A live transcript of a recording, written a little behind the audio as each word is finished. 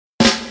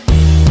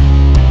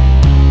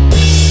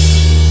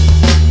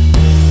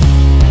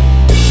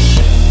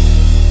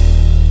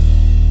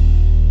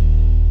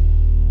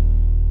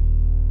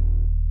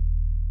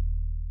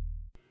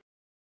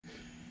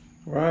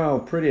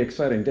pretty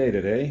exciting day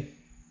today.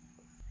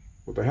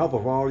 With the help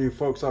of all you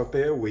folks out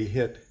there, we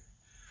hit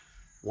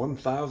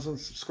 1,000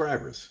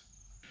 subscribers.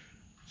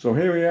 So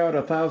here we are at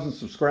 1,000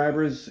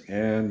 subscribers,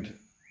 and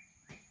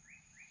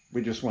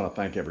we just want to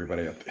thank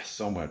everybody out there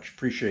so much.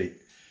 Appreciate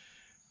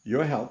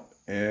your help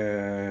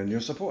and your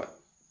support.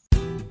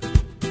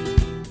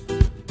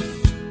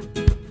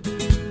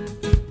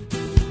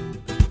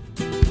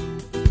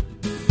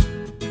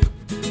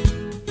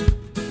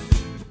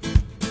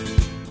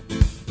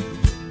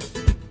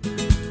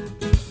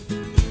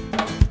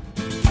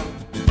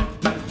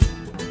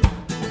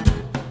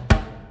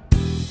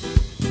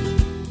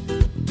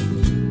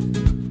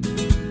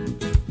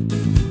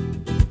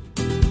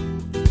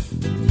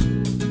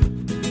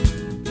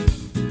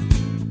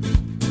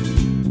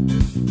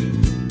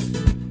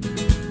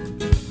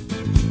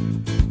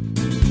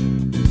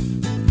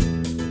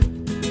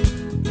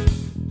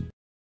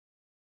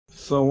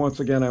 So once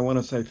again, I want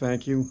to say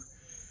thank you.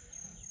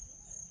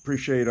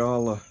 Appreciate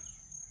all the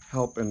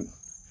help and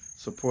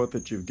support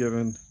that you've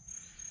given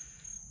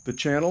the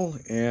channel.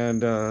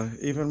 And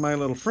even my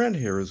little friend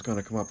here is going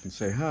to come up and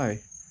say hi.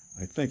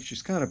 I think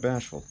she's kind of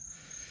bashful.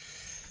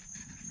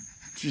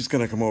 She's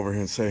going to come over here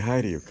and say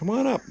hi to you. Come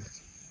on up.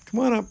 Come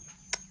on up.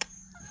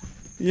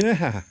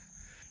 Yeah.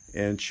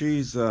 And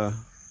she's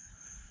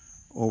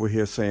over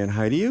here saying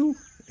hi to you.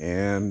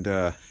 And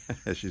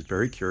she's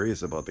very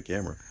curious about the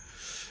camera.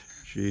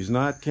 She's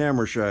not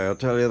camera shy, I'll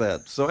tell you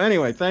that. So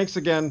anyway, thanks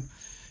again,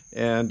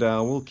 and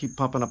we'll keep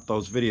pumping up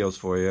those videos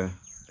for you,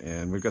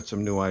 and we've got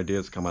some new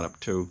ideas coming up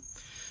too.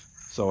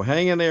 So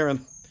hang in there,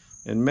 and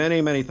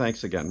many, many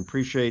thanks again.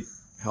 Appreciate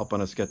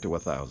helping us get to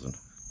 1,000.